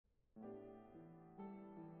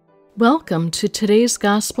Welcome to today's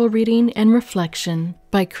Gospel reading and reflection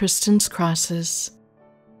by Kristin's Crosses.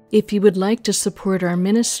 If you would like to support our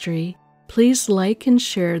ministry, please like and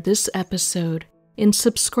share this episode and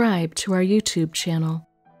subscribe to our YouTube channel.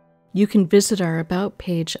 You can visit our About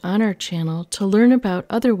page on our channel to learn about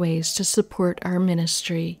other ways to support our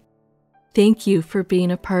ministry. Thank you for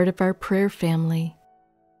being a part of our prayer family.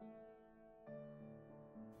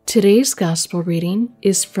 Today's Gospel reading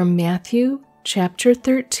is from Matthew chapter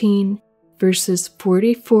 13, verses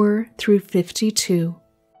 44 through 52.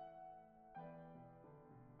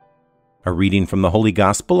 A reading from the Holy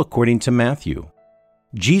Gospel according to Matthew.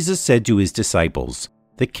 Jesus said to his disciples,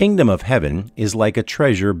 "The kingdom of heaven is like a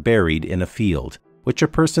treasure buried in a field, which a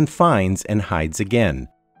person finds and hides again,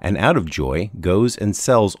 and out of joy goes and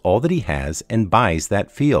sells all that he has and buys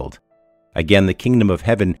that field. Again, the kingdom of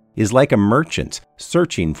heaven is like a merchant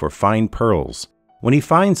searching for fine pearls. When he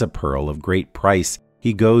finds a pearl of great price,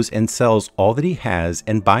 he goes and sells all that he has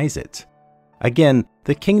and buys it. Again,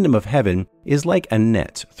 the kingdom of heaven is like a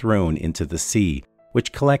net thrown into the sea,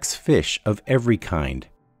 which collects fish of every kind.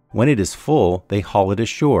 When it is full, they haul it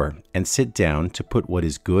ashore and sit down to put what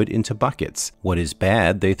is good into buckets. What is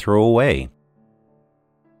bad, they throw away.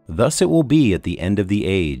 Thus it will be at the end of the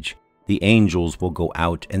age. The angels will go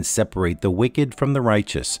out and separate the wicked from the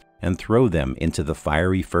righteous and throw them into the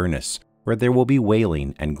fiery furnace, where there will be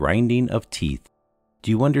wailing and grinding of teeth.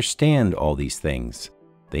 Do you understand all these things?"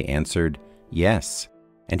 They answered, "Yes."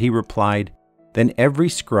 And he replied, "Then every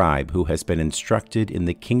scribe who has been instructed in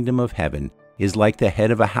the kingdom of heaven is like the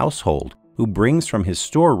head of a household, who brings from his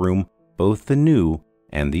storeroom both the new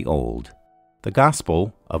and the old." The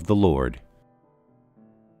Gospel of the Lord.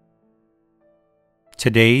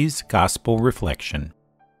 Today's Gospel Reflection.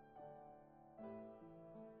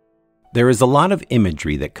 There is a lot of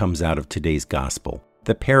imagery that comes out of today's Gospel.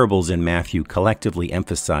 The parables in Matthew collectively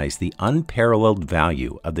emphasize the unparalleled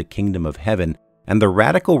value of the kingdom of heaven and the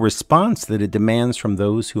radical response that it demands from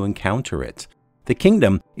those who encounter it. The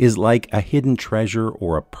kingdom is like a hidden treasure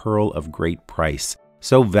or a pearl of great price,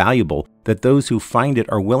 so valuable that those who find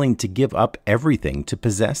it are willing to give up everything to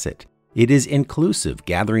possess it. It is inclusive,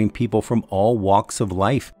 gathering people from all walks of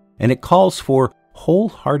life, and it calls for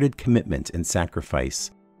wholehearted commitment and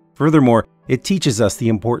sacrifice. Furthermore, it teaches us the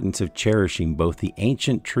importance of cherishing both the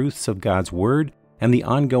ancient truths of God's Word and the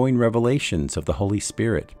ongoing revelations of the Holy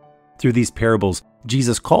Spirit. Through these parables,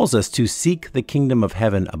 Jesus calls us to seek the kingdom of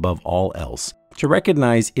heaven above all else, to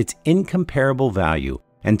recognize its incomparable value,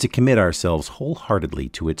 and to commit ourselves wholeheartedly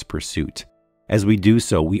to its pursuit. As we do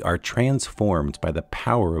so, we are transformed by the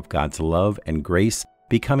power of God's love and grace,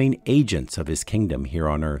 becoming agents of His kingdom here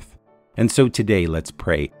on earth. And so today, let's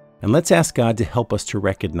pray. And let's ask God to help us to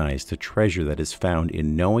recognize the treasure that is found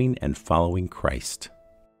in knowing and following Christ.